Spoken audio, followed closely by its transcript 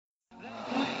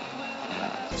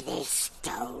I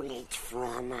stole it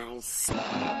from us.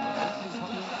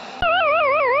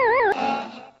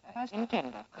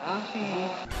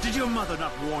 Did your mother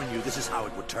not warn you this is how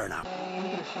it would turn out?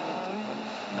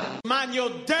 Mind your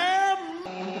damn...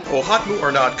 oHOTmu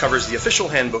or Not covers the official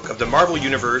handbook of the Marvel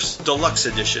Universe Deluxe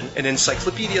Edition, an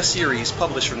encyclopedia series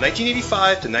published from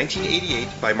 1985 to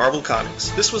 1988 by Marvel Comics.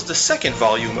 This was the second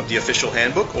volume of the official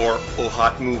handbook, or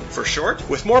oHOTmu for short,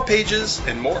 with more pages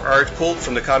and more art pulled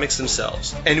from the comics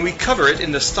themselves. And we cover it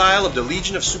in the style of the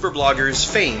Legion of Super Bloggers'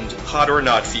 famed Hot or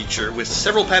Not feature, with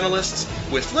several panelists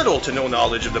with little to no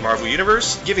knowledge of the Marvel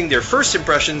Universe, giving their first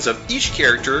impressions of each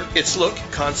character, its look,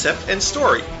 concept, and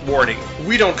story. Warning,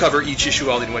 we don't cover each issue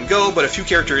all in one go, but a few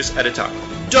characters at a time.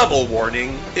 Double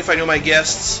warning, if I know my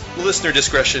guests, listener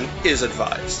discretion is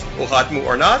advised. oHOTmu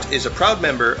or Not is a proud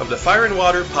member of the Fire and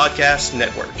Water Podcast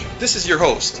Network. This is your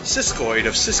host, Siskoid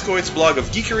of Siskoid's Blog of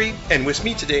Geekery, and with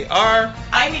me today are...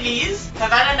 I'm Elise,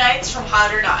 Havana Nights from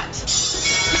Hot or Not.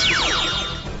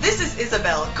 This is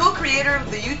Isabel, co-creator of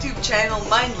the YouTube channel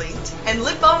MindLinked, and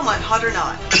lip balm on Hot or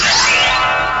Not.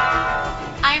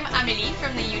 I'm Amelie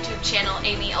from the YouTube channel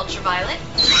Amy Ultraviolet.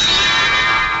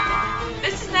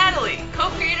 This is Natalie,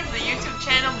 co-creator of the YouTube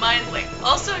channel MindLink,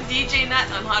 also DJ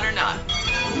Nat on Hot or Not.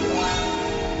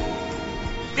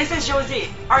 This is Josie,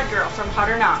 art girl from Hot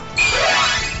or Not.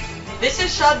 This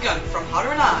is Shotgun from Hot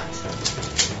or Not.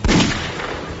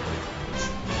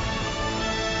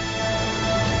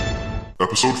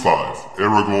 Episode 5,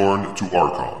 Aragorn to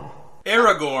Arkon.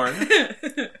 Aragorn,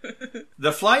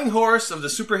 the flying horse of the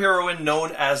superheroine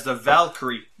known as the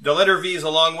Valkyrie. The letter V is a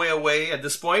long way away at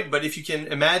this point, but if you can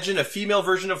imagine a female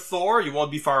version of Thor, you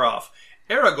won't be far off.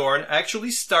 Aragorn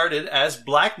actually started as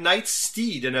Black Knight's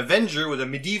steed, an avenger with a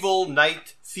medieval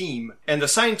knight theme, and the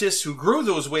scientists who grew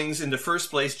those wings in the first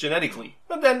place genetically.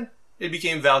 But then, it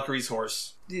became Valkyrie's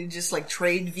horse. Did you just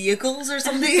trade vehicles or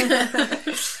something?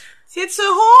 It's a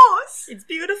horse! It's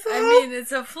beautiful. I mean,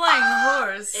 it's a flying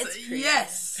horse. It's pretty.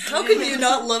 Yes. How could you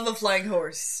not love a flying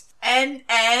horse? And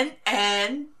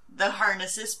the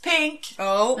harness is pink.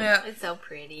 Oh, Yeah. It's so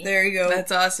pretty. there you go.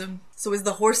 That's awesome. So is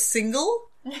the horse single?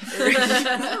 Does it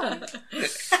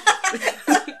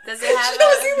have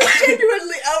Josie was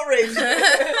genuinely outraged.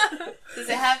 Does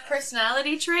it have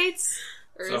personality traits?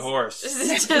 Or It's a horse. Is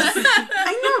it just,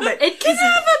 I know, but it can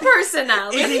have a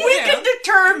personality. if we can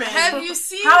determine Have you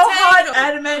seen how hot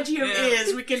Tango? adamantium Yeah.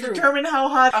 is, we can determine how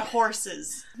hot a horse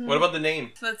is. What about the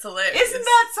name? That's hilarious. Isn't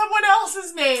that someone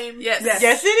else's name? Yes.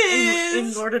 Yes, it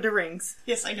is. In Lord of the Rings.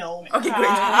 Yes, I know. Okay, great.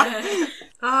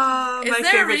 Ah, Is my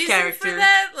there a favorite reason character. for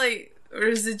that? Or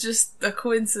is it just a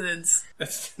coincidence? I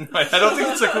don't think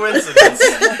it's a coincidence.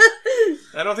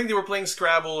 I don't think they were playing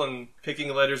Scrabble and picking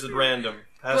letters at random.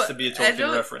 Has to be a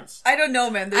Tolkien reference. I don't know,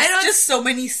 man. There's just so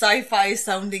many sci-fi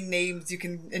sounding names you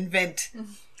can invent.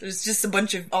 There's just a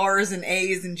bunch of R's and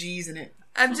A's and G's in it.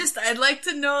 I'd like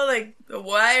to know,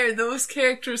 why are those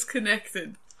characters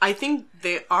connected? I think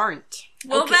they aren't.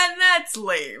 Well, then that's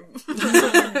lame.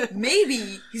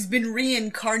 Maybe he's been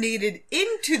reincarnated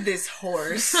into this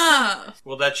horse.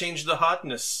 Will that change the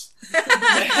hotness?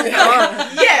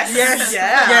 Yes! Yes!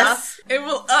 Yes. It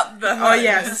will up the Oh, hotness.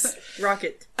 yes.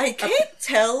 Rocket. I can't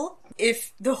tell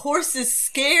if the horse is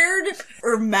scared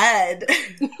or mad.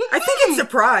 I think it's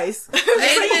surprise.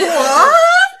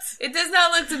 It does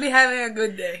not look to be having a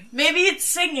good day. Maybe it's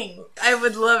singing. I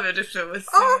would love it if it was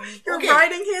Oh, singing. you're Okay.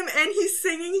 riding him and he's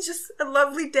singing just a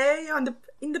lovely day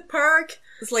in the park.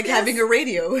 It's like having a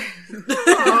radio.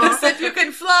 Except you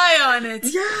can fly on it.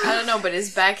 I don't know, but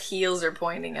his back heels are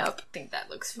pointing up. I think that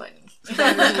looks funny.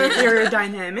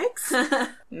 Aerodynamics.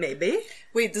 Maybe.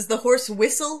 Wait, does the horse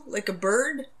whistle like a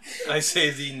bird? I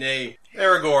say the nay.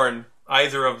 Aragorn,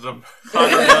 either of them.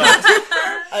 Hot or not.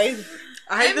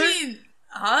 I mean,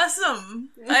 awesome.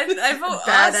 I vote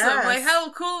Badass. awesome. How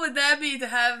cool would that be to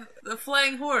have the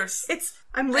flying horse?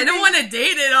 I don't want to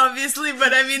date it, obviously,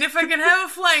 but I mean, if I can have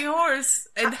a flying horse,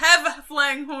 I'd have a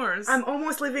flying horse. I'm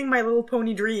almost living my Little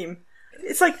Pony dream.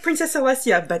 It's like Princess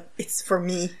Celestia, but it's for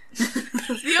me.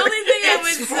 The only thing I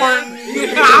would say,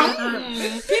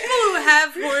 people who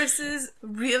have horses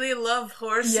really love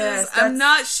horses. Yes, I'm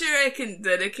not sure I can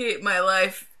dedicate my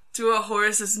life to a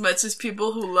horse as much as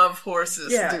people who love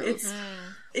horses Yeah, do.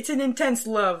 it's an intense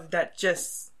love that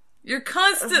just... You're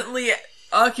constantly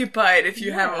occupied if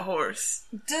you have a horse.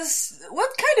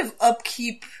 What kind of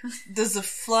upkeep does a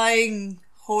flying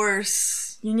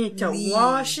horse You need to need?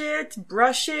 wash it,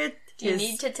 brush it. Do you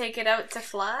need to take it out to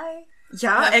fly?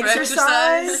 Yeah,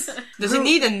 exercise. Does it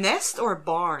need a nest or a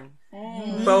barn?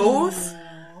 Both.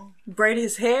 braid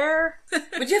his hair,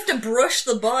 But you have to brush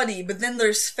the body, but then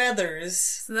there's feathers.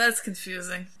 So that's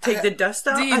confusing. take the dust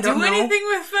out. Do you I don't do know. anything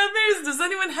with feathers? Does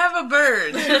anyone have a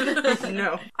bird?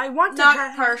 No. I want to Not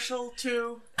have... partial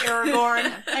to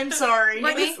Aragorn. I'm sorry.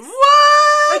 What?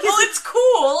 Well, it's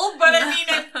cool, but I mean,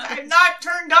 I'm not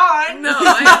turned on. No,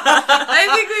 I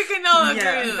think we can all agree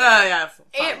Yeah. with that.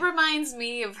 It reminds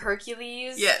me of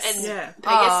Hercules Yes. and Yeah.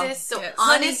 Pegasus. So yes.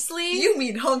 honestly, You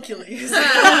mean Huncules. so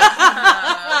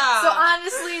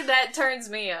honestly, that turns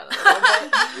me on a little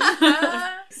bit.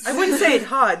 I wouldn't say it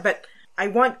hard, but I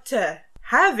want to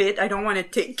have it. I don't want to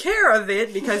take care of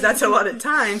it because that's a lot of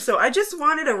time. So I just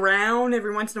want it around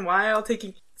every once in a while,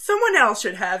 taking... Someone else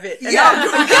should have it. And I'll do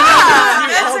it.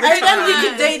 And then we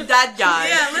could date that guy.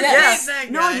 Yeah, let's Yes. date that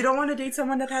No, guy. you don't want to date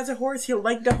someone that has a horse. He'll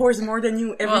like the horse more than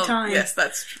you every Well, time. Yes,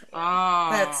 that's true.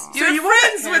 That's You're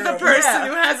friends with the person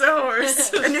who has a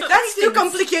horse. And if That's too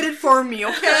complicated for me,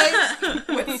 okay?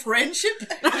 with friendship.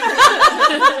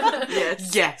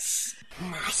 yes. Yes.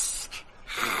 Must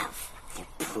have the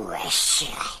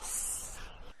precious.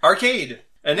 Arcade,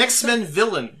 an X-Men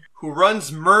villain who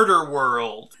runs Murder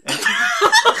World.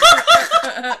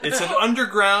 It's an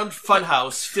underground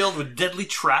funhouse filled with deadly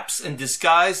traps and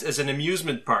disguised as an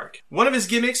amusement park. One of his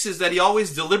gimmicks is that he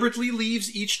always deliberately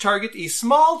leaves each target a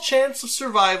small chance of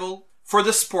survival for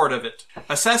the sport of it.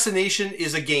 Assassination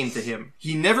is a game to him.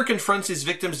 He never confronts his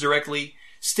victims directly,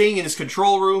 staying in his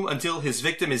control room until his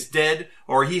victim is dead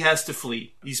or he has to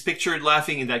flee. He's pictured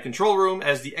laughing in that control room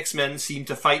as the X-Men seem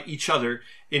to fight each other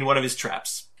in one of his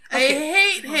traps. I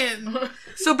hate him.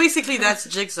 So basically that's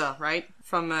Jigsaw, right?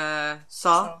 From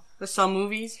Saw? The Saw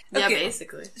movies? Yeah, Okay.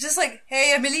 basically. Just like,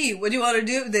 hey, Emily, what do you want to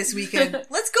do this weekend?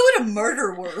 Let's go to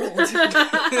Murder World.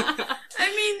 I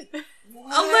mean,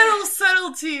 a little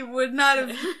subtlety would not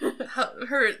have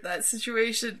hurt that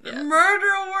situation. Yeah.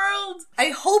 Murder World? I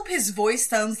hope his voice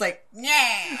sounds like,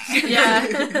 yeah.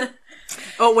 Yeah.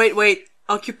 Oh, wait.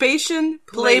 Occupation,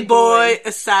 Playboy,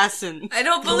 Assassin. I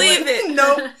don't believe it.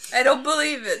 No. I don't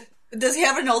believe it. Does he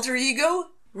have an alter ego?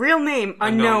 Real name,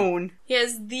 unknown. He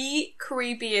has the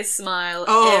creepiest smile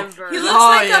Oh, ever. He looks Oh,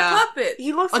 like yeah. a puppet.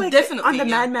 He looks Oh, like definitely, on the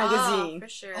yeah. Mad Magazine. for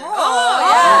sure.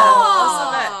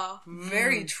 Oh,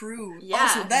 Very true. Yeah.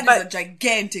 Also, that is But- a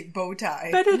gigantic bow tie.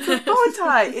 But it's a bow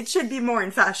tie. It should be more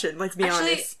in fashion, let's be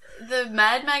Actually, honest. the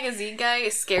Mad Magazine guy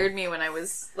scared me when I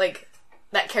was, like,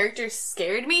 that character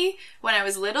scared me when I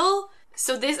was little,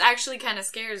 so this actually kind of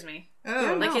scares me.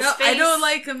 Oh. Like, his No, face... I don't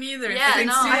like him either. Yeah, I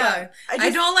no. I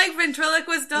don't like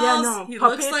ventriloquist dolls. Yeah, no. He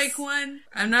Puppets. looks like one.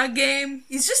 I'm not game.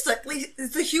 He's just like,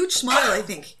 it's a huge smile, I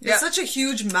think. Yeah. It's such a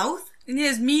huge mouth. And he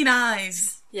has mean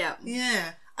eyes. Yeah.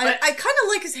 Yeah. I kind of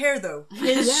like his hair, though.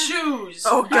 His shoes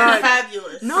Oh, are God.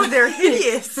 fabulous. No, they're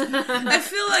hideous. I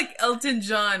feel like Elton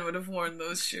John would have worn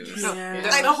those shoes. Yeah.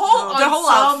 The whole The whole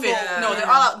ensemble. outfit. No,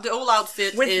 the whole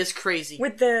outfit With- is crazy.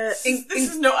 With the... This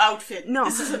is no outfit. No.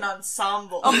 This is an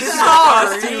ensemble.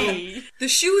 Sorry. The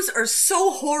shoes are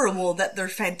so horrible that they're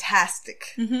fantastic.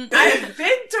 I've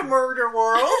been to Murder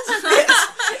World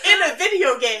in a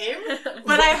video game,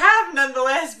 but I have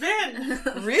nonetheless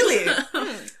been. Really?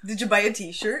 Did you buy a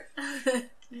t-shirt?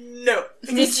 No.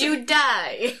 Did you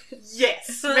die?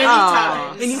 Yes, many Aw.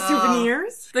 times. Any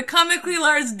souvenirs? The comically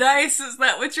large dice, is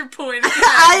that what you're pointing at?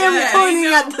 I am Yeah, pointing I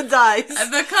know. at the dice.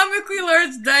 The comically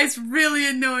large dice really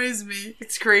annoys me.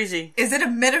 It's crazy. Is it a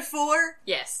metaphor?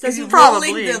 Yes. Is he Probably.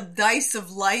 rolling the dice of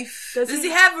life? Does he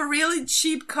have a really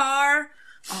cheap car?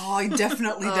 Oh, he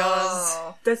definitely does.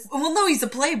 Does, Well, no, he's a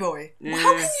playboy.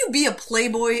 How can you be a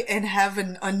playboy and have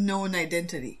an unknown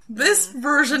identity? This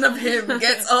version of him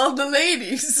gets all the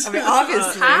ladies. I mean,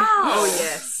 obviously. oh,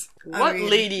 yes. What mean,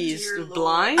 ladies?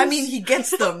 Blind? I mean, he gets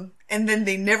them, and then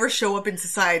they never show up in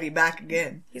society back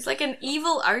again. He's like an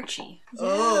evil Archie.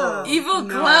 Oh. Evil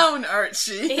clown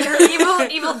Archie.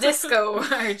 Evil disco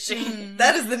Archie.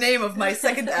 That is the name of my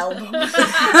second album.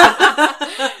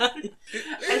 I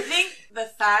think the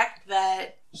fact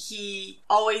that he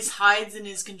always hides in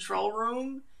his control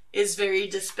room is very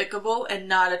despicable and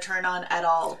not a turn on at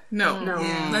all. No.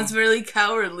 That's really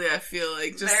cowardly, I feel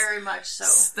like. Just Very much so.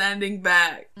 standing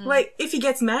back. Like, if he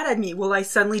gets mad at me, will I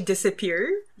suddenly disappear?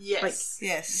 Yes.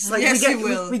 Yes. Like, yes, we get, you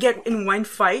will. We get in one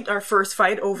fight, our first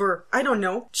fight over, I don't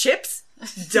know, chips?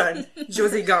 Done.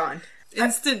 Josie gone.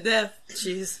 Instant death.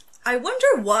 Jeez. I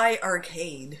wonder why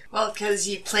arcade. Well, because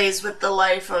he plays with the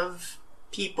life of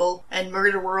people, and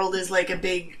Murder World is like a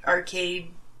big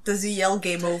arcade. Does he yell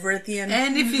game over at the end?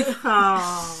 And if you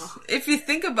Aww. if you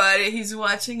think about it, he's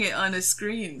watching it on a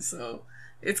screen, so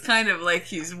it's kind of like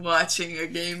he's watching a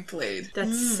game played.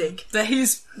 That's sick. That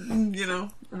he's,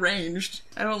 ranged.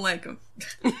 I don't like him.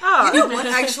 Oh, You know what,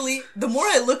 actually? The more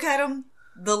I look at him,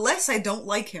 the less I don't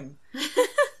like him.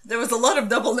 There was a lot of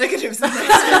double negatives in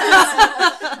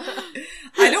that sentence.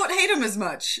 I don't hate him as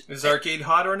much. Is Arcade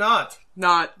hot or not?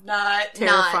 Not.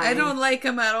 Terrifying. I don't like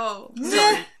him at all.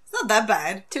 Meh, it's not that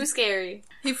bad. Too scary.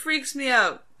 He freaks me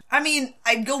out. I mean,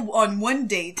 I'd go on one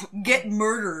date, get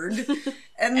murdered,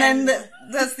 and then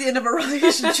that's the end of a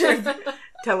relationship.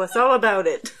 Tell us all about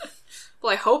it.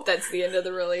 Well, I hope that's the end of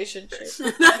the relationship.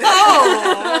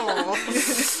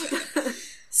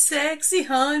 Sexy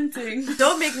haunting.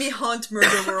 Don't make me haunt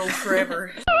Murder World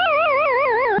forever.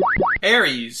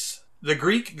 Ares, the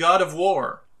Greek god of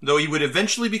war. Though he would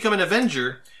eventually become an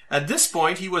Avenger, at this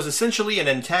point he was essentially an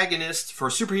antagonist for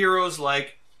superheroes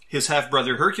like his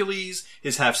half-brother Hercules,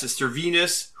 his half-sister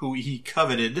Venus, who he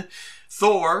coveted,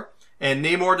 Thor, and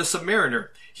Namor the Submariner.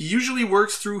 He usually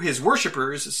works through his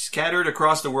worshippers scattered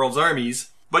across the world's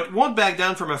armies, but won't back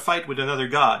down from a fight with another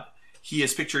god. He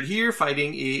is pictured here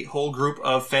fighting a whole group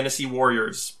of fantasy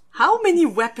warriors. How many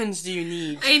weapons do you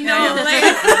need? I know, like,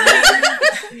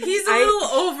 he's a little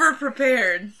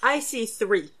over-prepared. I see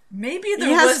 3. Maybe there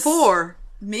He was has 4.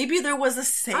 Maybe there was a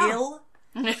sale,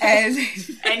 and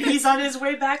he's on his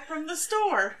way back from the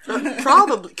store.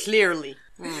 Probably, clearly.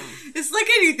 It's like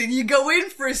anything. You go in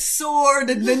for a sword,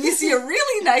 and then you see a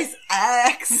really nice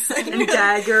axe. And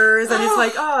daggers, and it's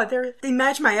like, oh, they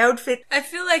match my outfit. I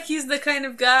feel like he's the kind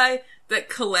of guy that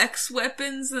collects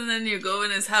weapons, and then you go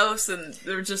in his house and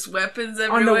there are just weapons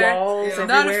everywhere. On the walls, yeah.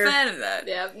 Not everywhere. a fan of that.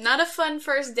 Yeah, not a fun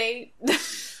first date.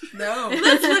 No.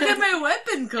 Let's look at my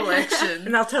weapon collection.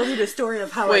 And I'll tell you the story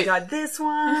of how I got this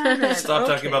one. And, Stop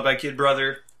talking about my kid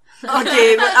brother.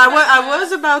 Okay, but I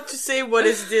was about to say, what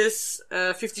is this?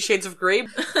 50 Shades of Grey?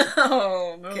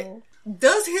 Oh, no. Okay.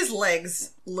 Does his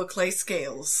legs look like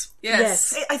scales?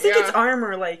 Yes. I think it's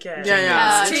armor, like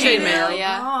Yeah. Chainmail,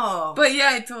 yeah. Oh. But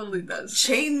yeah, it totally does.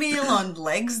 Chainmail on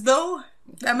legs, though?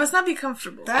 That must not be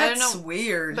comfortable. That's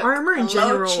weird. Armor in Low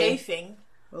general. chafing.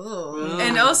 Oh.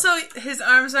 And also, his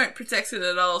arms aren't protected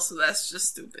at all, so that's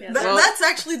just stupid. Yeah. That's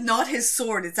actually not his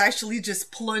sword. It's actually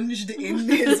just plunged in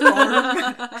his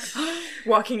arm.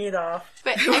 Walking it off.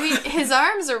 But, I mean, his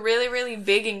arms are really, really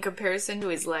big in comparison to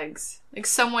his legs. Like,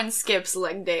 someone skips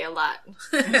leg day a lot.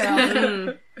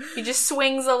 He just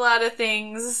swings a lot of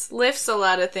things, lifts a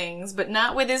lot of things, but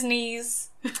not with his knees.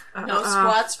 No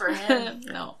squats for him.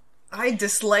 No. I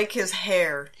dislike his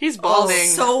hair. He's balding.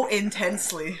 So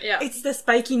intensely. Yeah. It's the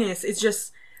spikiness. It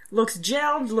just looks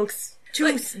gelled, looks too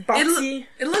boxy.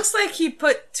 It looks like he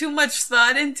put too much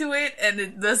thought into it, and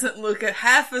it doesn't look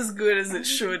half as good as it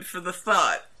should for the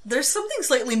thought. There's something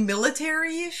slightly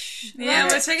military-ish. Yeah,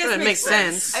 which I guess makes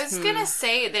sense. I was gonna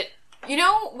say that, you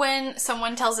know when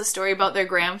someone tells a story about their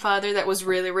grandfather that was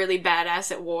really, really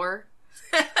badass at war?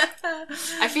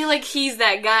 I feel like he's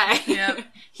that guy. Yep.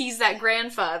 He's that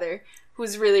grandfather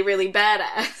who's really, really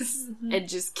badass and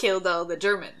just killed all the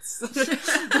Germans.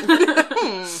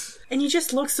 And he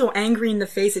just looks so angry in the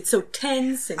face. It's so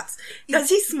tense. Does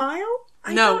he smile?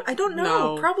 I don't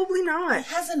know. No. Probably not.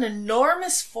 He has an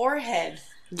enormous forehead.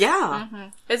 Yeah.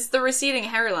 It's the receding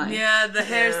hairline. Yeah, the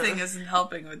hair thing isn't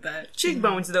helping with that.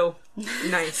 Cheekbones, though.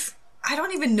 Nice. I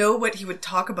don't even know what he would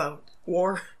talk about.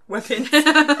 War. Weapons.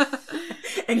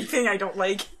 Anything I don't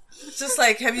like. It's just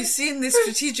like, have you seen this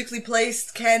strategically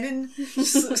placed cannon?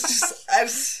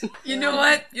 You know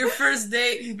what? Your first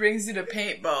date, he brings you to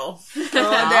paintball.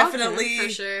 Oh, definitely. For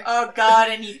sure. Oh god,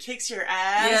 and he kicks your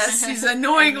ass. Yes, he's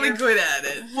annoyingly good at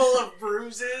it. Full of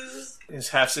bruises. His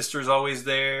half-sister's always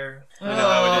there. I know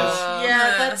how it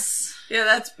Yeah,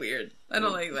 that's weird. I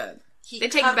don't like that. They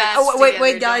take baths Oh, wait,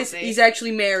 together, guys. don't they? He's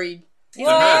actually married. He's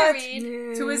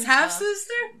married. To his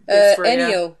half-sister?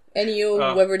 Ennio,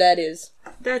 Oh. whoever that is.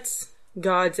 That's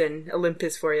gods and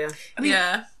Olympus for you.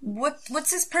 Yeah.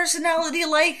 What's his personality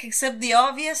like, except the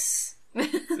obvious?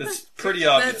 It's pretty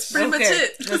obvious. That's pretty much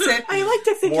it. That's it. I like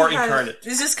to think War he has, incarnate.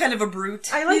 He's just kind of a brute.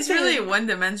 He's really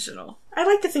one-dimensional. I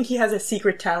like to think he has a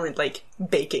secret talent, like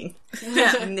baking.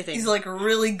 He's like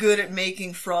really good at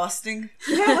making frosting.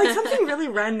 Yeah, like something really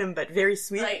random but very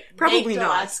sweet. like Probably baked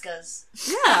not. Alaska's.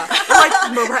 Yeah, or like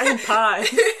meringue pie.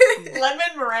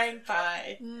 Lemon meringue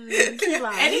pie. Key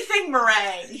lime. Anything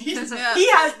meringue. He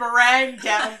has meringue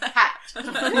down pat.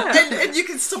 And you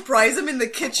can surprise him in the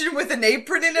kitchen with an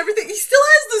apron and everything. He still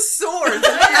has the sword.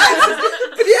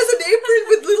 But he has an apron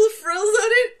with little frills on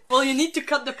it. Well, you need to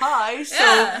cut the pie, so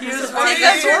Yeah. here's So one of take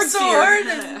out the your swords here. sword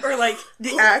and Or like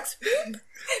the axe.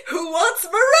 Who wants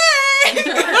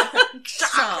meringue?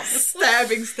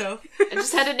 Stabbing stuff. I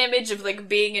just had an image of like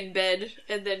being in bed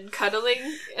and then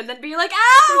cuddling and then being like,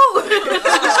 ow!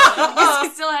 Because he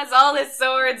still has all his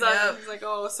swords on him. He's like,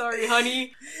 oh, sorry,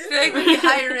 honey. Like really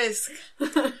high risk. I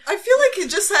feel like he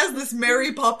just has this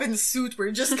Mary Poppins suit where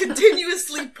he just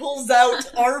continuously pulls out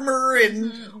armor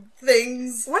and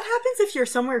things. What happens if you're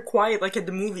somewhere quiet, like at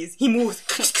the movies? He moves.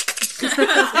 Sorry,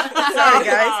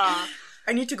 guys.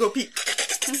 I need to go pee.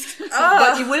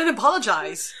 But he wouldn't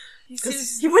apologize.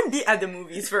 He wouldn't be at the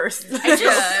movies first.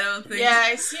 I don't think. Yeah,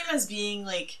 I see him as being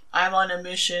like, I'm on a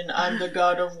mission, I'm the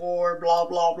god of war, blah,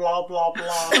 blah, blah, blah, blah.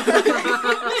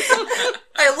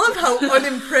 I love how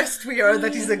unimpressed we are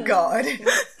that he's a god.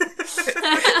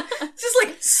 Just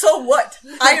like, so what?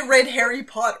 I read Harry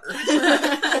Potter.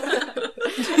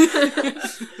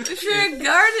 If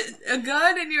you're a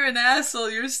god and you're an asshole,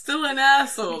 you're still an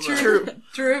asshole.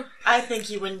 True. I think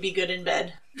he wouldn't be good in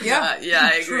bed. Yeah,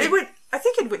 I agree. I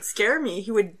think it would scare me.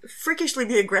 He would freakishly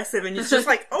be aggressive, and it's just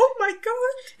like, oh my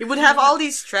god. He would have all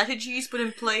these strategies put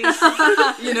in place,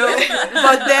 you know,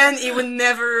 but then he would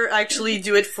never actually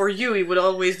do it for you. He would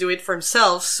always do it for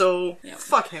himself, so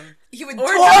fuck him. He would Or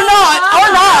not!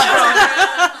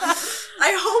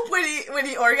 I hope when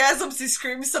he orgasms, he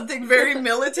screams something very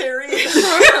military.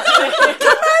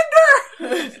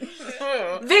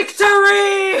 Commander!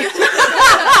 Victory!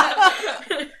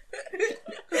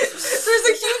 There's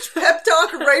a huge pep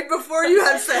talk right before you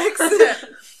have sex. I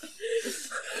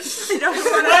don't want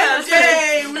to One have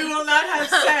day we will not have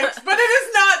sex, but it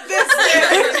is not this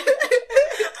day.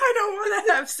 I don't want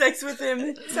to have sex with him.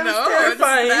 It sounds No,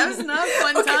 terrifying. that's not a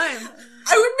fun time.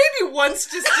 I would maybe once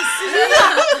just to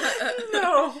see.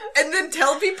 No. And then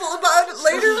tell people about it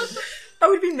later. I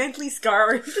would be mentally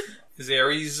scarred. Is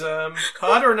Ares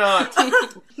hot or not?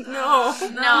 No.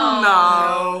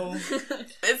 No.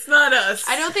 It's not us.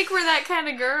 I don't think we're that kind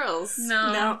of girls.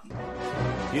 No.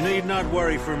 You need not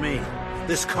worry for me.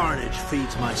 This carnage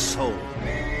feeds my soul.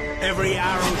 Every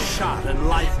arrow shot and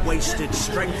life wasted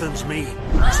strengthens me,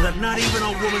 so that not even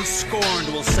a woman scorned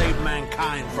will save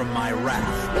mankind from my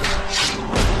wrath.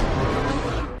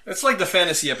 It's like the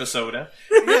fantasy episode, huh?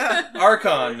 Yeah.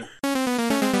 Arkon.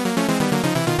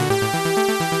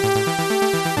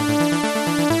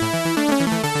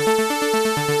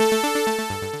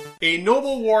 A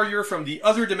noble warrior from the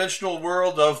other dimensional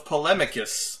world of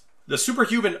Polemachus, the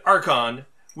superhuman Arkon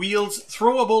wields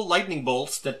throwable lightning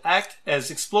bolts that act as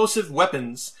explosive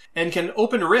weapons and can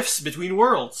open rifts between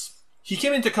worlds. He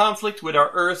came into conflict with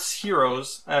our Earth's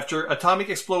heroes after atomic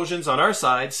explosions on our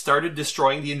side started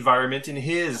destroying the environment in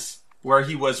his, where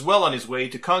he was well on his way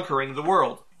to conquering the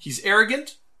world. He's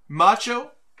arrogant,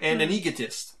 macho, and an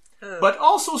egotist, but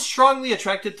also strongly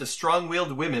attracted to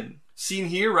strong-willed women. Seen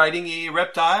here riding a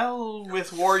reptile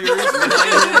with warriors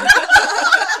behind him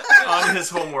on his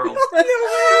homeworld.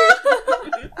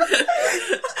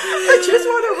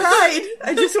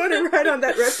 I just want to ride on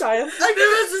that reptile.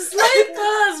 There was a slight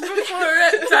pause before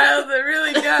reptile that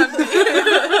really got me.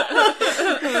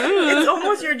 It's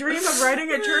almost your dream of riding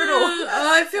a turtle.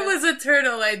 Oh, if it was a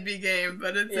turtle, I'd be game,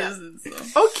 but it isn't. So.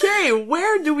 Okay,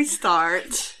 where do we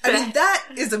start? I mean, that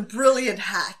is a brilliant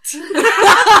hat.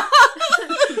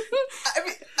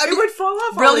 It would fall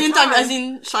off Brilliant, all the time. as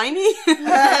in shiny?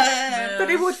 But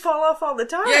it would fall off all the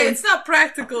time. Yeah, it's not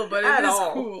practical, but it is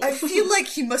cool. I feel like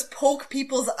he must poke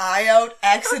people's eye out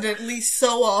accidentally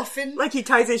so often. Like he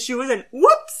ties his shoes and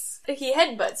whoops! He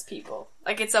headbutts people.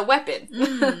 Like it's a weapon.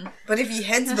 But if he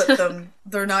headbutts them,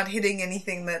 they're not hitting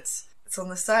anything that's on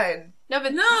the side. No,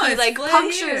 but No, he it's like right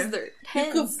punctures here. their You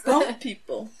heads. could bump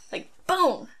people. Like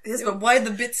boom. Yes, but why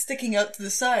the bit sticking out to the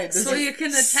side? So you can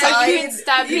attack side- You can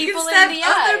stab you people can stab in the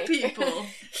other eye. people.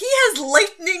 He has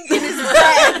lightning in his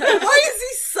bag. Why is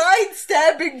he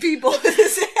side-stabbing people with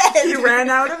his head? He ran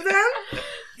out of them?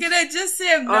 Can I just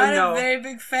say I'm not no. a very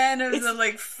big fan of the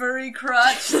like furry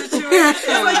crotch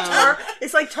situation?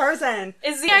 It's like Tarzan.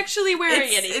 Is he actually wearing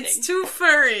anything? It's too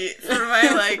furry for my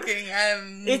liking.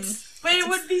 But it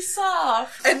would be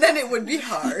soft. And then it would be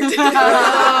hard.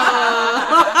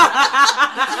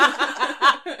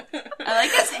 I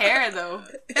like his hair though.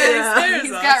 Yeah.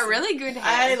 He's got really good hair.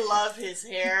 I love his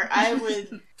hair. I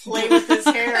would play with his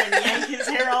hair and yank his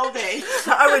hair all day.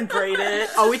 I would braid it.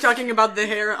 Are we talking about the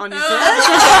hair on his head?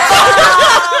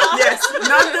 Yes,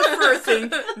 not the fur thing,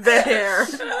 the hair.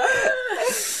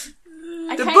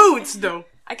 The boots, though.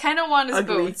 I kind of want his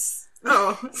Ugly. boots.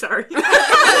 Oh, sorry.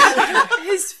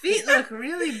 His feet look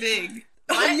really big.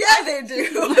 Oh, yeah, they do.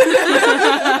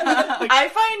 I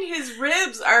find his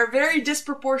ribs are very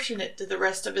disproportionate to the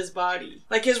rest of his body.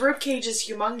 Like his rib cage is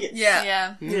humongous.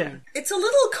 Yeah. Yeah. It's a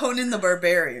little Conan the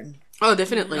Barbarian. Oh,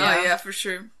 definitely. Oh, yeah, for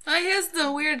sure. Oh, he has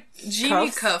the weird genie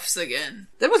cuffs again.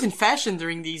 That was in fashion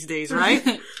during these days, right?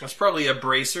 That's probably a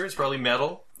bracer. It's probably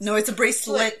metal. No, it's a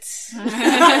bracelet.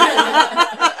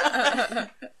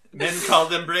 Men call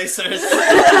them bracers.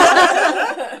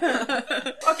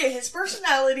 Okay, his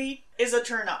personality is a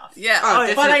turnoff. Yeah,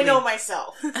 but I know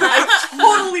myself. I'd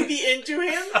totally be into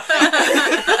him.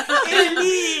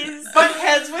 Butt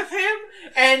heads with him,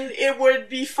 and it would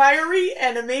be fiery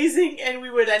and amazing, and we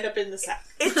would end up in the sack.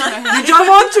 You don't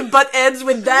want to butt heads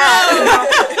with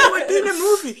that. It would be in a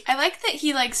movie. I like that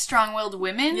he likes strong-willed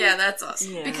women. Yeah, that's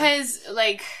awesome. Yeah. Because,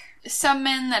 like, some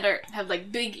men that have,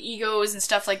 like, big egos and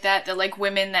stuff like that, they like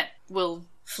women that will...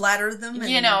 Flatter them?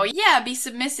 Be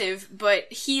submissive,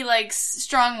 but he likes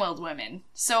strong-willed women.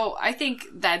 So I think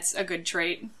that's a good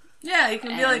trait. Yeah, he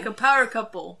can be like a power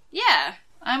couple. Yeah,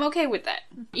 I'm okay with that.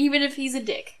 Even if he's a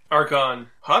dick. Arkon,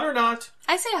 hot or not?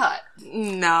 I say hot.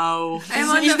 No. I'm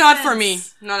on He's the not fence. for me.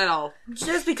 Not at all.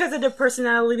 Just because of the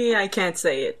personality, I can't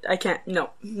say it. I can't. No,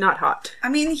 not hot. I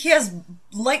mean, he has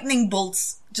lightning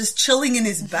bolts just chilling in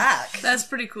his back. That's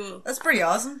pretty cool. That's pretty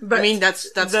awesome. But I mean, that's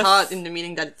hot in the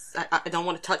meaning that I don't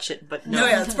want to touch it, but no. No,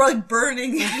 yeah, it's probably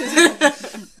burning.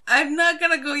 I'm not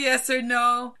gonna go yes or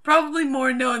no. Probably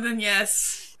more no than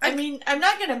yes. I mean, I'm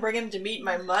not gonna bring him to meet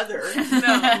my mother,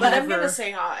 No, but I'm gonna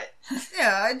say hot.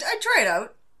 Yeah, I'd try it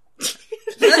out.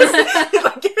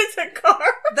 give it a car.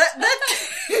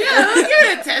 Yeah, let's give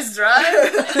it a test drive.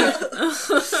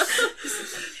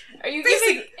 Are you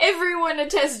giving everyone a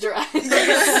test drive?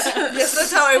 Yes,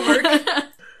 that's how I work.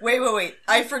 Wait.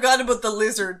 I forgot about the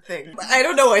lizard thing. I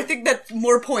don't know. I think that's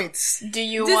more points. Do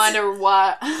you want to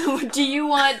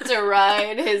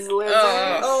ride his lizard?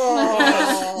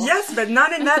 Oh. Yes, but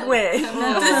not in that way.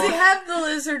 Does he have the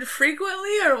lizard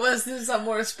frequently, or was this a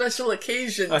more special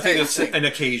occasion? I think it's an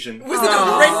occasion. Was it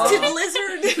a rented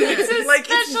lizard? It's a Like,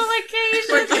 special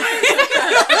occasion.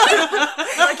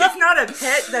 Like it's not a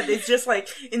pet that is just like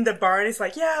in the barn. It's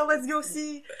like, yeah, let's go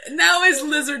see. Now is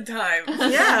lizard time.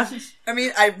 Yeah. I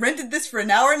mean, I rented this for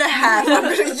an hour and a half. I'm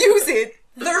going to use it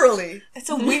thoroughly. It's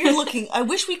a weird looking. I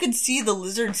wish we could see the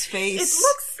lizard's face.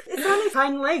 It's on its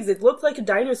hind legs. It looks like a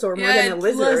dinosaur more than a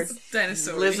lizard.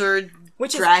 Dinosaur. Lizard,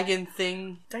 Which is- dragon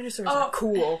thing. Dinosaurs are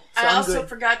cool. So I I'm also good.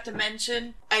 forgot to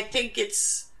mention, I think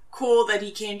it's cool that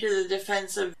he came to the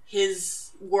defense of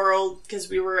his world because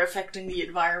we were affecting the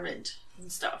environment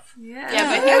and stuff. Yeah,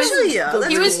 but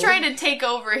he was trying to take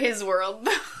over his world.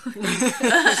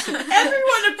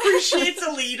 Everyone appreciates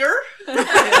a leader.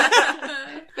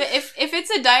 But if it's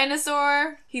a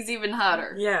dinosaur, he's even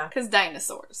hotter. Yeah. Because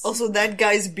dinosaurs. Also, that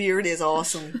guy's beard is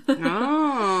awesome.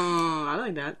 Oh, I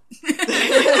like that.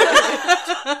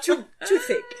 Too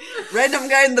thick. Random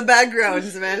guy in the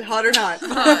background, man. Hot or not?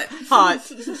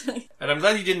 Hot. And I'm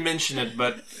glad you didn't mention it,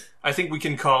 but I think we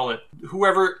can call it.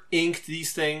 Whoever inked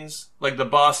these things, like the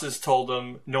bosses told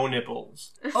them, no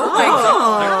nipples. Oh my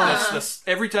god. That's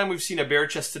every time we've seen a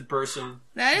bare-chested person,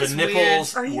 That the is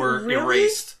nipples weird. Are you were really?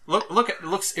 erased. Look, it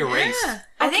looks erased. Yeah.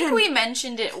 I think we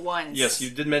mentioned it once. Yes,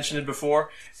 you did mention it before.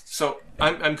 So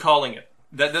I'm calling it.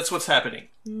 That's what's happening.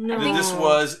 No. This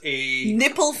was a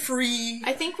Nipple free.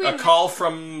 I think we... a call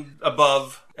from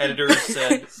above. Editors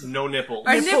said no nipples.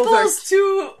 Are nipples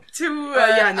too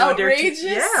Yeah, no, they're too- outrageous?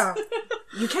 Yeah.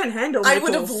 You can't handle I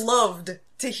nipples. would have loved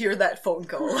to hear that phone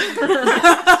call. Turn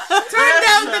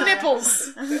down the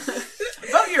nipples.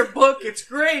 About your book, it's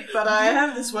great, but I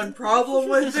have this one problem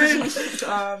with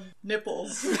it.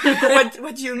 Nipples.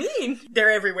 What do you mean? They're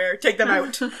everywhere. Take them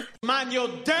out. Mind your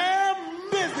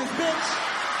damn business,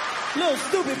 bitch. Little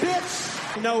stupid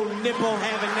bitch. No nipple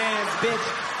having ass,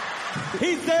 bitch.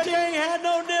 He said he ain't had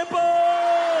no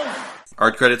nipples.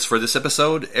 Art credits for this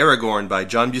episode: Aragorn by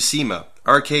John Buscema,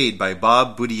 Arcade by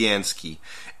Bob Budiansky,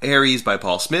 Ares by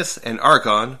Paul Smith, and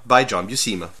Arkon by John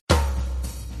Buscema.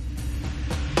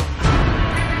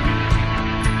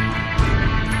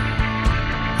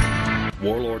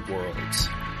 Warlord Worlds,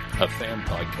 a fan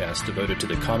podcast devoted to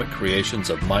the comic creations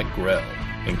of Mike Grell,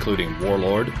 including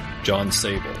Warlord, John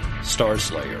Sable,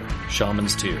 Starslayer,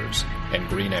 Shaman's Tears, and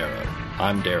Green Arrow.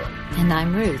 I'm Darren. And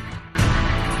I'm Ruth.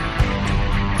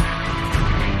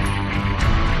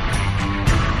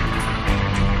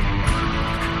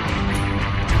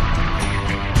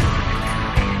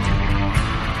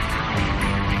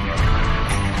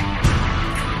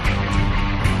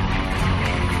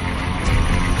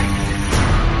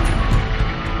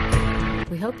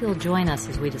 We hope you'll join us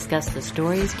as we discuss the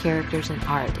stories, characters, and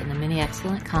art in the many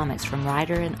excellent comics from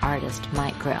writer and artist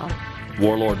Mike Grell.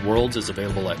 Warlord Worlds is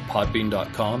available at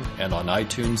podbean.com and on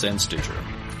iTunes and Stitcher.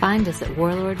 Find us at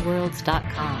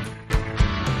warlordworlds.com.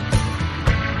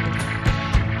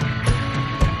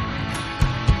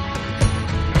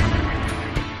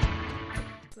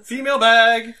 Female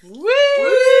bag. Woo!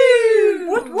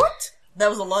 What? That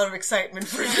was a lot of excitement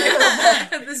for you.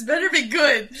 This better be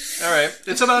good. All right.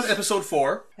 It's about episode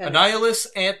 4. Annihilus,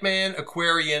 Ant-Man,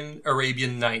 Aquarian,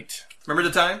 Arabian Night. Remember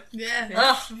the time?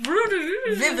 Yeah.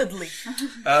 Vividly.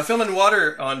 Film and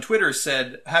Water on Twitter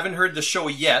said, haven't heard the show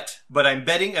yet, but I'm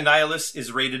betting Annihilus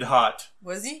is rated hot.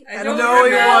 Was he? I don't No,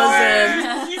 he remember.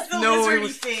 wasn't. He's the No, it lizardy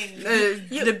was- thing.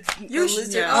 You should.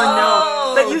 lizard.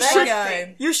 Oh no! But you that should.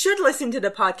 guy. You should listen to the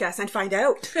podcast and find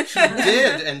out. He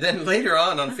did, and then later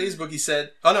on Facebook he said,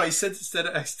 oh no, he said instead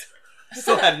I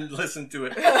still hadn't listened to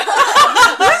it.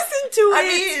 Listen to it. I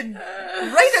mean,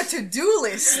 write a to-do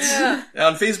list.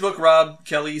 On Facebook, Rob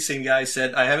Kelly, same guy,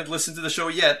 said, I haven't listened to the show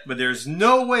yet, but there's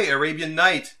no way Arabian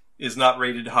Night is not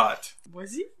rated hot.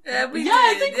 Was he? Yeah, we did.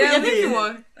 I think we yeah, did. we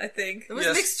won. I think. There was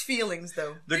Yes. mixed feelings,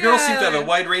 though. The girls seem to have a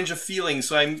wide range of feelings,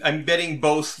 so I'm betting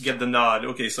both get the nod.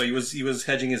 Okay, so he was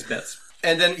hedging his bets.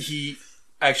 And then he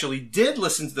actually did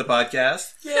listen to the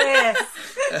podcast. Yes.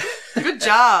 Good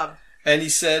job. And he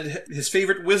said his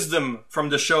favorite wisdom from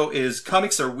the show is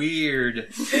comics are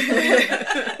weird. And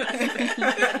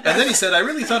then he said, I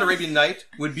really thought Arabian Night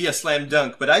would be a slam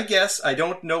dunk, but I guess I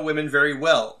don't know women very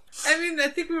well. I mean, I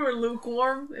think we were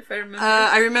lukewarm, if I remember.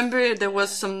 I remember there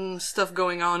was some stuff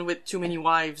going on with Too Many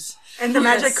Wives. And the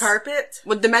magic carpet?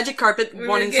 With the magic carpet We were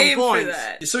wanting some game for points.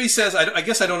 that. So he says, I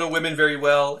guess I don't know women very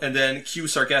well, and then cue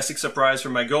sarcastic surprise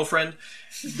from my girlfriend.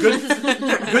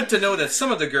 Good to know that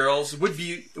some of the girls would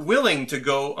be willing to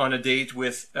go on a date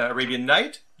with Arabian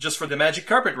Night just for the magic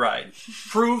carpet ride.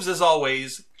 Proves, as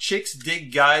always, chicks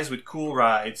dig guys with cool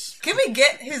rides. Can we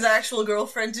get his actual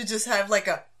girlfriend to just have like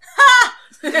a ha?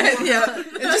 Yeah, and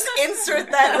just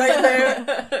insert that right there.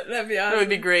 That'd be awesome. That would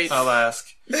be great. I'll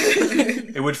ask.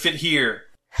 It would fit here.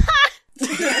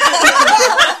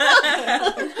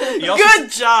 Good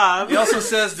job. He also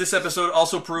says this episode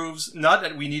also proves not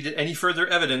that we needed any further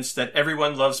evidence that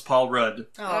everyone loves Paul Rudd.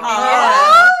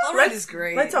 Paul Rudd is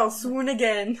great. Let's all swoon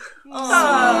again. Although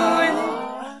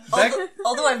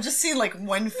I've just seen like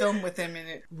one film with him in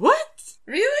it. What?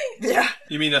 Really? Yeah.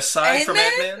 You mean aside from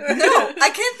Ant-Man? No,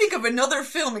 I can't think of another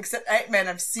film except Ant-Man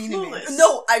I've seen him in.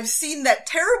 No, I've seen that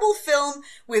terrible film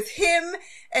with him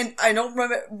and I don't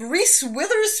remember Reese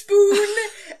Witherspoon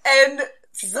and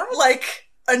like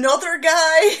another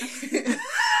guy.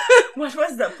 What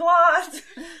was the plot?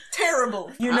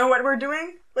 Terrible. You know what we're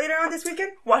doing later on this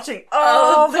weekend? Watching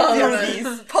all the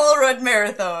movies. Paul Rudd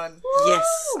Marathon. Yes.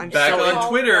 I'm Back so on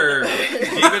Twitter,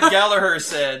 David Gallagher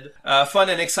said, fun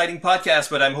and exciting podcast,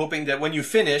 but I'm hoping that when you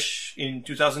finish in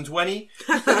 2020,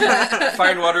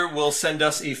 Fire and Water will send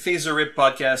us a Phaser Rip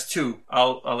podcast too.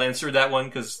 I'll answer that one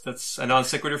because that's a non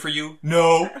sequitur for you.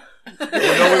 No. No, we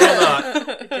will not.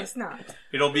 It's not.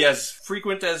 It'll be as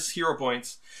frequent as Hero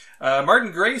Points.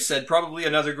 Martin Gray said, probably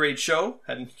another great show.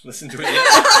 Hadn't listened to it yet.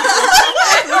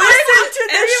 Listen to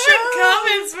the Everyone show.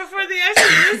 comments before they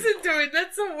actually listen to it.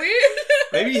 That's so weird.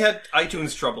 Maybe he had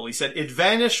iTunes trouble. He said, it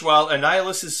vanished while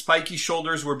Annihilus's spiky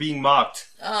shoulders were being mocked.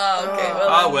 Oh, okay.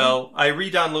 Well, I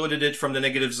re-downloaded it from the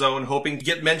negative zone, hoping to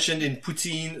get mentioned in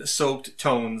poutine-soaked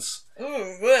tones.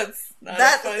 Ooh, that's not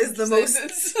That a fun is the most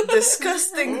sentence.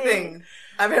 disgusting thing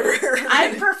I've ever heard.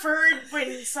 I preferred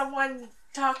when someone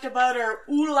talked about our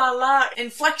ooh la la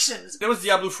inflections. That was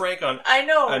Diablo Frank on I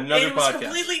know, another it was podcast.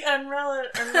 completely irrelevant.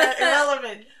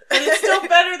 But it's still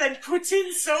better than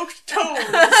poutine-soaked toes.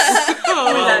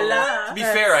 Well, to be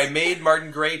fair, I made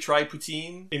Martin Gray try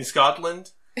poutine in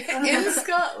Scotland. In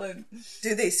Scotland.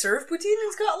 Do they serve poutine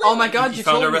in Scotland? Oh my god, He you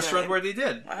found told a me restaurant that. where they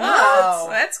did. Wow.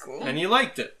 That's cool. And he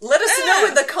liked it. Let us know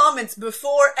in the comments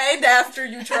before and after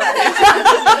you try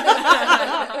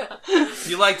it.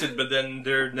 He liked it, but then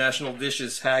their national dish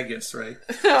is haggis, right?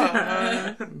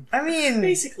 I mean,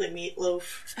 Basically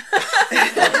meatloaf.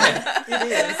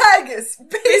 it is. Haggis.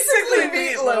 Basically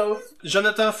meatloaf.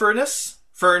 Jonathan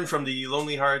Fern from the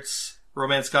Lonely Hearts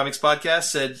Romance Comics podcast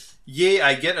said, yay,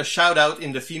 I get a shout out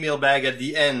in the female bag at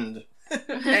the end.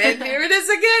 And here it is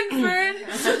again, Fern.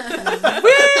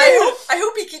 I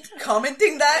hope he keeps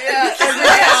commenting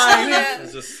that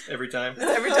It's just every time.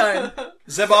 every time.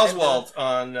 Zeb Oswald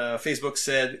on Facebook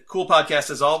said, cool podcast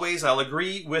as always. I'll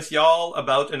agree with y'all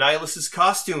about Annihilus's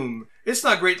costume. It's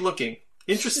not great looking.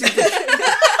 Interesting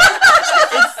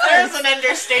There's an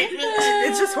understatement.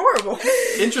 It's just horrible.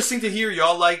 Interesting to hear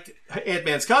y'all liked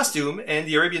Ant-Man's costume and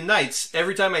the Arabian Nights.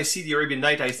 Every time I see the Arabian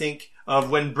Night, I think of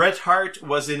when Bret Hart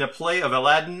was in a play of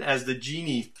Aladdin as the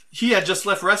genie. He had just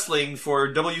left wrestling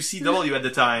for WCW at the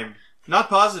time. Not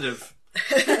positive.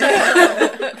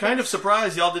 Kind of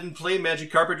surprised y'all didn't play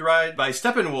Magic Carpet Ride by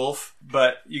Steppenwolf,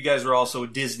 but you guys were also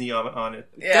Disney on it.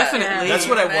 Yeah. Definitely. That's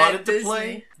what I wanted to Disney.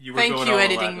 play. You were Thank going you, all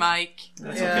editing Aladdin. Mike.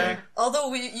 That's okay.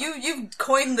 Although you've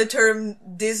coined the term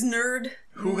Disnerd.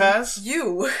 Who has?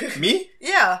 You. Me?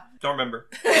 Yeah. Don't remember.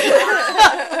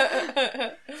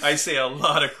 I say a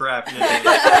lot of crap in a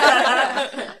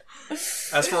day.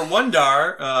 As for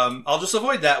Wondar, I'll just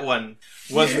avoid that one.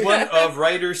 Was one of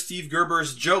writer Steve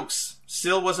Gerber's jokes.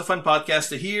 Still was a fun podcast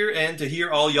to hear, and to hear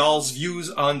all y'all's views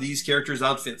on these characters'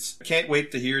 outfits. Can't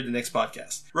wait to hear the next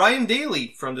podcast. Ryan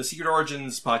Daly from the Secret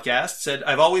Origins podcast said,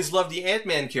 I've always loved the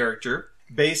Ant-Man character,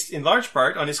 based in large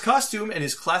part on his costume and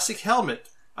his classic helmet.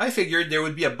 I figured there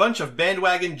would be a bunch of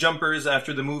bandwagon jumpers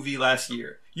after the movie last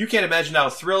year. You can't imagine how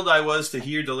thrilled I was to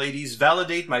hear the ladies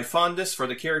validate my fondness for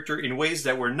the character in ways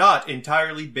that were not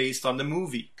entirely based on the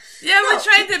movie. Yeah, we're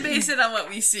trying to base it on what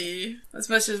we see as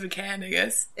much as we can, I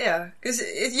guess. Yeah, because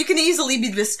you can easily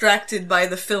be distracted by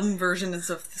the film versions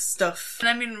of the stuff. And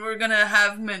I mean, we're gonna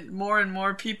have more and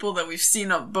more people that we've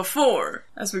seen before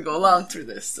as we go along through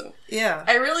this, so. Yeah.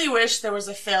 I really wish there was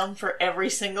a film for every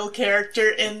single character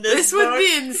in this This would book.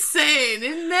 be insane.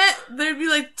 In that, there'd be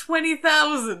like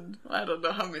 20,000. I don't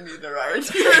know how many there are. It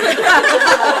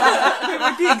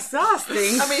would be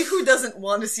exhausting. I mean, who doesn't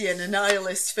want to see an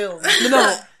Annihilist film?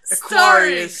 No.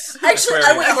 Aquarius. Actually,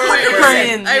 I would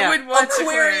Aquarian. I would watch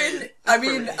Aquarian. I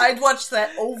mean, I'd watch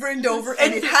that over and over,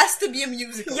 and it has to be a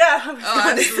musical. Yeah, I was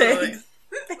gonna absolutely.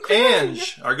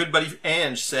 Ange, our good buddy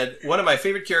Ange, said, one of my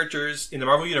favorite characters in the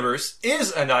Marvel Universe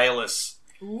is Annihilus.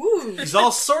 Ooh. He's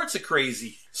all sorts of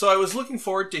crazy. So I was looking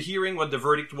forward to hearing what the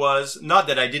verdict was. Not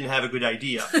that I didn't have a good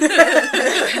idea.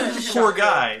 Poor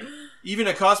guy. Even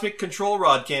a cosmic control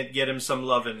rod can't get him some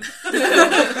lovin'.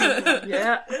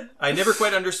 Yeah. I never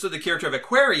quite understood the character of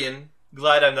Aquarian.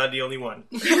 Glad I'm not the only one.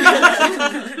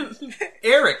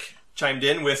 Eric chimed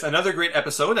in with another great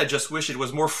episode. I just wish it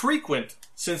was more frequent,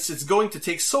 since it's going to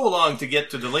take so long to get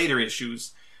to the later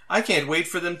issues. I can't wait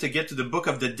for them to get to the Book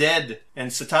of the Dead and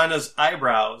Satana's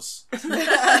eyebrows.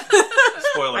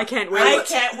 Spoiler. I can't wait. I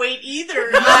can't wait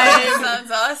either. Sounds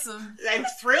awesome. I'm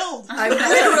thrilled. I'm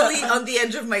literally on the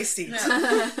edge of my seat.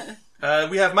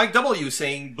 We have Mike W.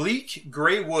 saying, bleak,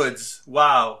 grey woods.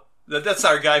 Wow. That's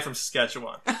our guy from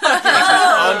Saskatchewan. Ongoing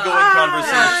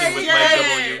conversation with Mike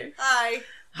W. Hi.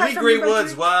 Bleak, grey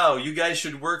woods. Wow. You guys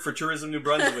should work for Tourism New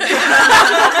Brunswick.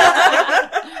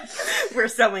 We're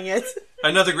selling it.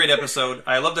 Another great episode.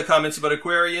 I love the comments about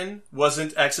Aquarian.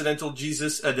 Wasn't Accidental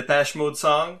Jesus a Depeche Mode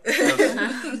song?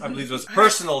 I believe it was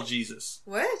Personal Jesus.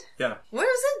 What? Yeah. What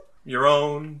is it? Your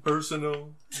own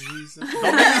personal Jesus. Don't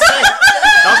make me sing.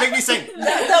 Don't make me sing.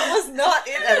 That was not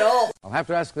it at all. I'll have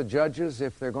to ask the judges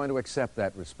if they're going to accept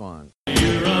that response.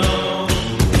 Your own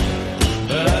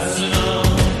personal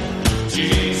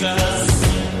Jesus.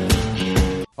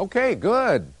 Okay,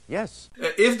 good. Yes.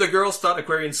 If the girls thought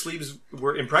Aquarian sleeves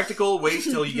were impractical, wait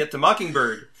till you get to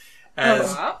Mockingbird.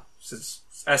 As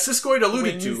Siskoid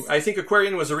alluded to, I think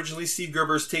Aquarian was originally Steve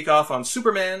Gerber's takeoff on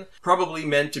Superman, probably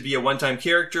meant to be a one-time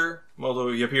character,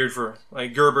 although he appeared for,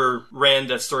 Gerber ran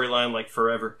that storyline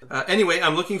forever. Anyway,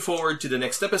 I'm looking forward to the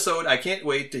next episode. I can't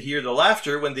wait to hear the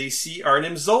laughter when they see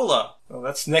Arnim Zola. Well,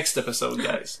 that's next episode,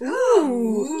 guys.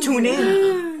 Ooh, tune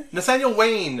in. Nathaniel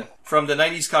Wayne from the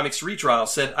 90s Comics Retrial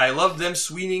said, I love them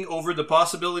swinging over the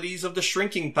possibilities of the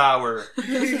shrinking power.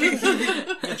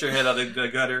 Get your head out of the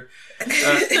gutter.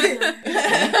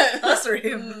 Us or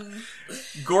him.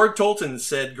 Gord Tolton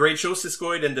said, great show,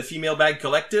 Siskoid and the Female Bag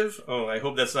Collective. Oh, I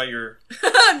hope that's not your...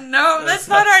 No, that's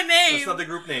not our name. That's not the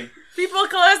group name. People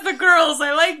call us the girls.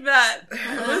 I like that.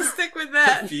 Let's stick with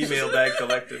that. Female Bag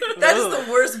Collective. That is the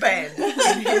worst band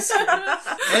in history.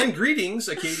 And greetings,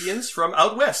 Acadians from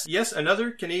out west. Yes,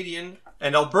 another Canadian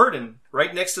and Albertan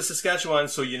right next to Saskatchewan,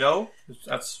 so you know.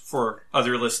 That's for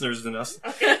other listeners than us.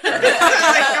 Okay.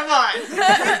 Come on.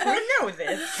 We know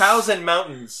this. Cows and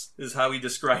mountains is how he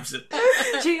describes it.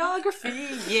 Geography,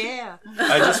 yeah.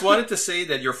 I just wanted to say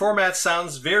that your format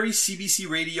sounds very CBC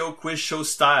radio quiz show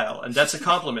style, and that's a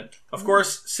compliment. Of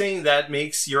course, saying that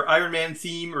makes your Iron Man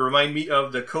theme remind me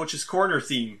of the Coach's Corner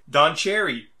theme. Don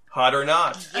Cherry, hot or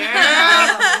not?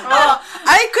 Yeah. Oh,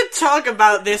 I could talk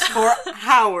about this for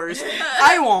hours.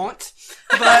 I won't.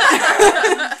 But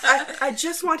I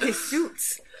just want his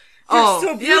suits. They're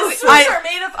so beautiful. Suits are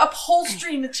made of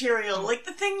upholstery material, like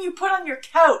the thing you put on your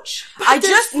couch. I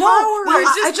just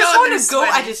want to go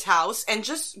sweaty. at his house and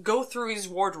just go through his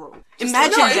wardrobe.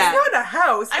 Imagine no, that. It's not a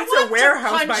house. It's a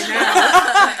warehouse by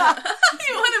now.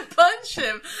 You want to punch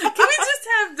him? Can we just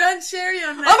have Don Cherry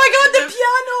on that? Oh my god, the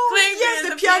piano! Playing Yes,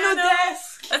 the piano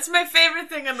desk. That's my favorite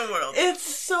thing in the world. It's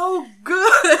so good.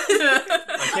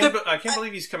 I can't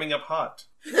believe he's coming up hot.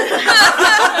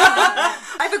 I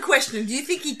have a question. Do you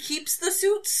think he keeps the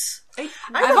suits?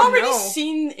 I've already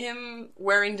seen him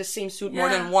wearing the same suit more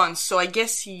than once, so I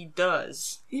guess he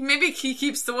does. Maybe he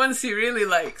keeps the ones he really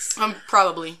likes.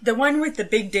 Probably. The one with the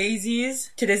big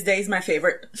daisies, to this day, is my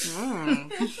favorite.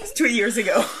 It's 2 years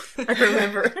ago.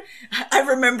 I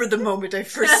remember the moment I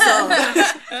first saw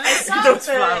those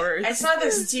flowers. I saw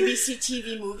this GBC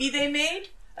TV movie they made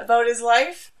about his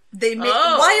life.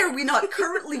 Why are we not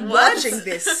currently watching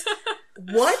this?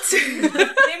 What?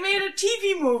 They made a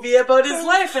TV movie about his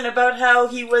life and about how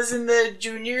he was in the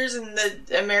juniors in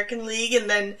the American League and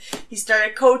then he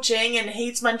started coaching and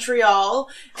hates Montreal.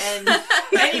 And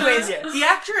anyways, the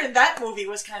actor in that movie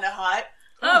was kind of hot.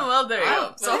 Oh, well, there you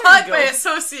go. So there hot you by go.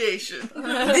 association.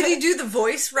 Did he do the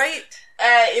voice right?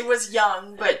 It was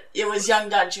young, but it was young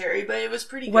Don Cherry, but it was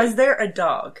pretty good. Was there a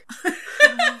dog?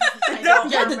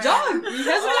 Yeah, the dog. He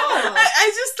has a dog.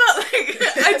 I just thought,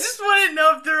 I just want to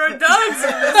know if there are dogs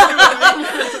in this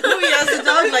movie. Oh, he has a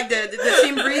dog like the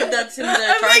same breed that's in the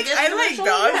Target. I like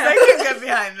dogs. I can get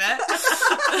behind that.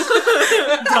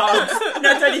 Dogs.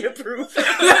 Not that you approve.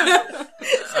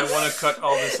 I want to cut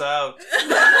all this out.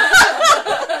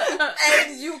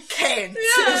 And you can't.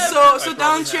 Yeah. So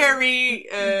Don Cherry,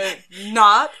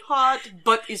 not hot,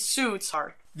 but his suits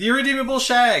are. The Irredeemable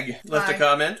Shag left a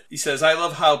comment. He says, I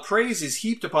love how praise is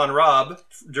heaped upon Rob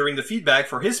during the feedback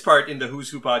for his part in the Who's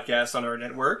Who podcast on our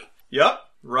network. Yup.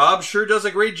 Rob sure does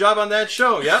a great job on that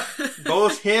show. Yep.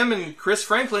 Both him and Chris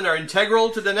Franklin are integral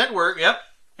to the network. Yep.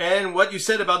 And what you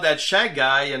said about that Shag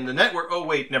guy and the network... Oh,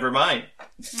 wait, never mind.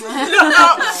 Sour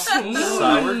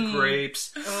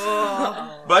grapes.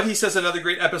 Oh. But he says another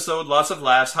great episode, lots of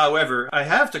laughs. However, I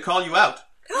have to call you out.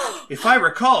 If I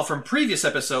recall from previous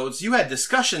episodes, you had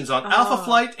discussions on Alpha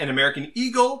Flight and American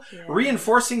Eagle,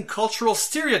 reinforcing cultural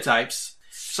stereotypes.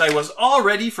 So I was all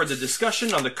ready for the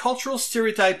discussion on the cultural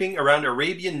stereotyping around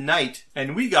Arabian Night,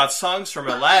 and we got songs from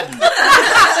Aladdin. I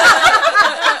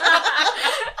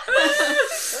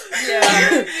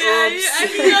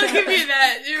think I'll give you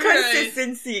that. You're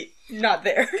Consistency, not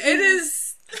there. It is.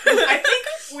 I think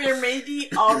we're maybe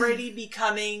already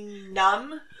becoming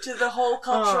numb to the whole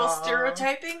cultural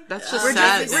stereotyping. That's just We're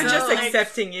sad. just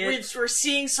accepting it. We're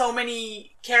seeing so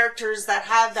many characters that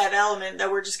have that element that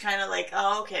we're just kind of like,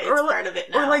 oh, okay, it's part of it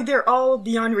now. Or like they're all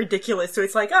beyond ridiculous, so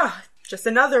it's like, just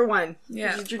another one.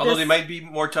 Yeah. Although they might be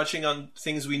more touching on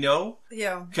things we know.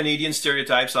 Yeah. Canadian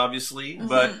stereotypes, obviously,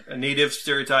 but native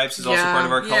stereotypes is also part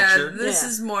of our culture. This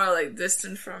is more like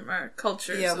distant from our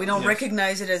culture. Yeah, so. we don't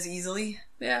recognize it as easily.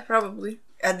 Yeah, probably.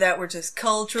 And that we're just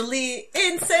culturally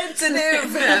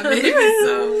insensitive. Yeah, maybe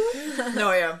so.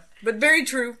 No, yeah. But very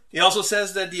true. He also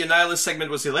says that the Annihilus segment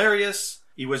was hilarious.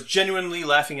 He was genuinely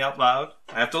laughing out loud.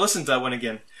 I have to listen to that one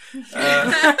again.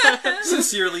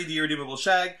 Sincerely, the Irredeemable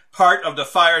Shag, part of the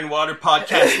Fire and Water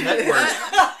Podcast Network.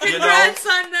 Congrats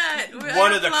on that.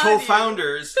 One of the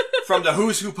co-founders from the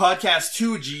Who's Who Podcast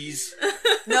 2 Gs.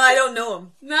 No, I don't know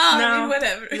him. No, I mean,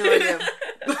 whatever. No idea.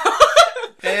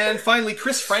 And finally,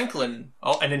 Chris Franklin,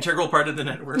 an integral part of the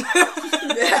network.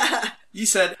 He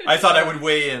said, I thought I would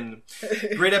weigh in.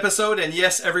 Great episode, and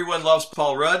yes, everyone loves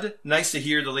Paul Rudd. Nice to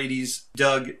hear the ladies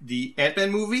dug the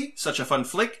Ant-Man movie. Such a fun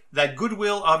flick. That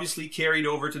goodwill obviously carried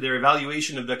over to their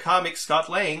evaluation of the comic Scott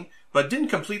Lang, but didn't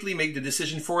completely make the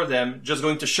decision for them, just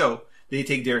going to show they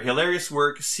take their hilarious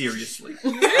work seriously.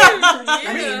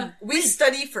 I mean, we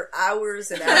study for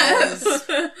hours and hours.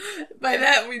 By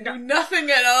that, we do nothing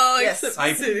at all except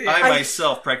sit I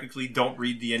myself practically don't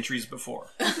read the entries before.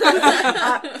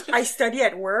 I study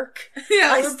at work.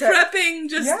 Yeah, we're prepping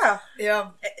just... Yeah.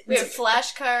 We have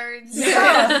flashcards.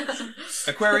 Yeah.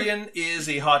 Aquarian is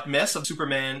a hot mess of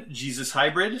Superman Jesus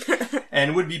hybrid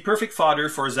and would be perfect fodder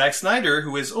for Zack Snyder,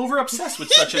 who is over-obsessed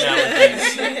with such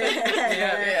analogies.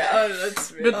 Yeah. Oh,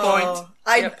 that's good point.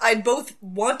 I'd both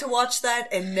want to watch that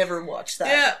and never watch that.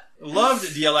 Yeah.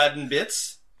 Loved the Aladdin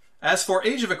bits. As for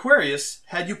Age of Aquarius,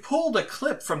 had you pulled a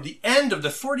clip from the end of the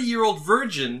 40-Year-Old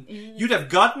Virgin, you'd have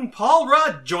gotten Paul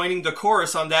Rudd joining the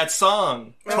chorus on that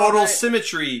song. Total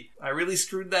symmetry. I really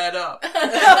screwed that up.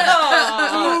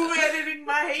 Ooh, editing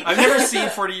my hate. I've never seen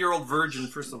 40-Year-Old Virgin,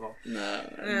 first of all. No,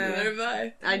 neither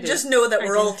have I. Just know that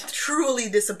we're all truly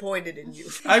disappointed in you.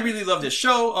 I really love this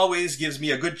show. Always gives me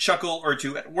a good chuckle or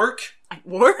two at work. At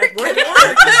work?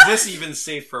 Is this even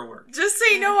safe for work? Just so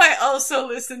you know, I also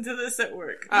listen to this at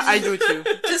work. I do too.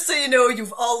 Just so you know,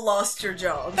 you've all lost your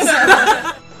jobs.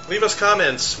 Leave us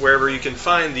comments wherever you can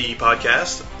find the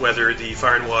podcast, whether the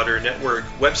Fire and Water Network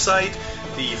website,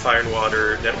 the Fire and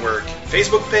Water Network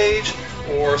Facebook page,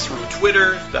 or through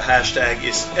Twitter. The hashtag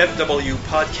is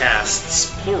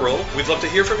FWPodcasts, plural. We'd love to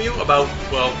hear from you about,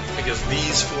 well, I guess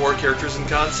these 4 characters and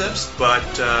concepts,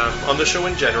 but on the show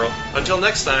in general. Until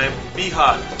next time, be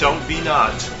hot, don't be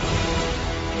not.